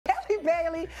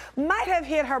Bailey might have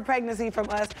hid her pregnancy from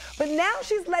us, but now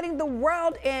she's letting the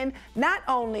world in. Not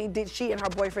only did she and her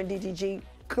boyfriend DGG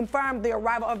confirm the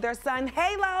arrival of their son,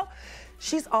 Halo,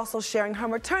 she's also sharing her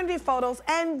maternity photos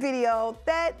and video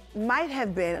that might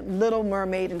have been Little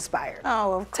Mermaid inspired.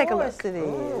 Oh, of Take a course look. it is.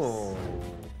 Ooh.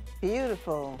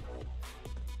 Beautiful.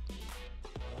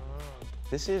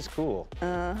 This is cool.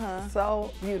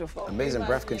 So beautiful. Amazing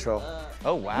breath control.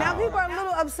 Oh, wow. Now, people are a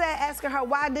little upset asking her,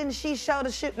 why didn't she show the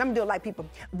shoot? I'm doing like people,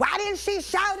 why didn't she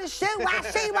show the shoot while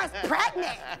she was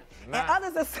pregnant? And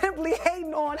others are simply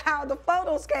hating on how the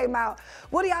photos came out.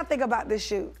 What do y'all think about this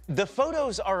shoot? The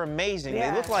photos are amazing.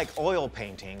 Yeah. They look like oil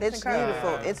paintings. It's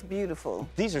beautiful. It's beautiful.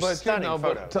 These are But stunning you know,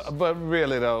 photos. but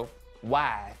really though,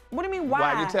 why? What do you mean,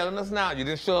 why? Why you telling us now? You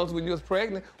didn't show us when you was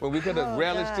pregnant, when we could have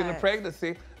relished in the God.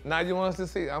 pregnancy. Now you want us to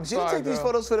see. I'm She didn't sorry, take these girl.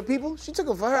 photos for the people. She took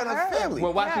them for her and her family.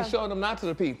 Well, why Yeah. she showing them not to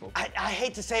the people? I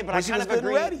hate to say it, but When I she kind was of getting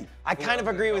agree. ready. I kind of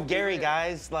agree with Gary,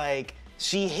 guys. Like,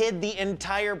 she hid the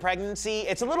entire pregnancy.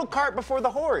 It's a little cart before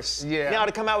the horse. Yeah. Now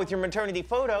to come out with your maternity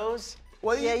photos.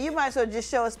 Well, Yeah, you might as well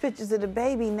just show us pictures of the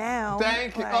baby now.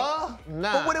 Thank you. Like, Oh,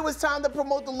 nah. But when it was time to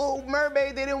promote the Little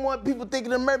Mermaid, they didn't want people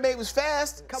thinking the mermaid was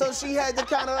fast, so she had to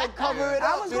kind of like cover it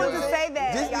I up. was you know going what to I'm say saying?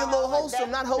 that, Disney a y'all. little wholesome,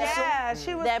 not wholesome. Yeah,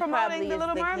 she was that promoting probably the is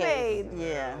Little the Mermaid. case.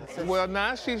 Yeah. So Well,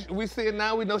 now we see it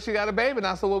now. We know she got a baby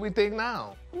now. So what we think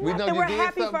now? We know And we're you did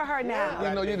happy something. for her now. We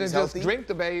know you Baby's didn't just healthy. drink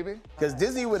the baby. Because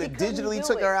Disney would have couldn't digitally do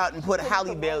took it. her out and put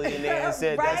Halle Bailey in there and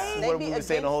said Right? that's they what be we were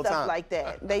saying the whole against time. stuff like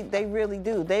that. They really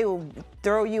do. They will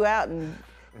throw you out and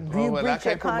Oh, you well, I breach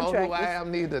your can't promote contract. who I am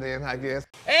neither then, I guess.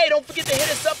 Hey, don't forget to hit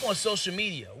us up on social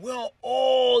media. We're on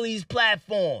all these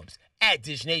platforms at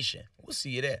Dish Nation. We'll see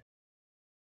you there.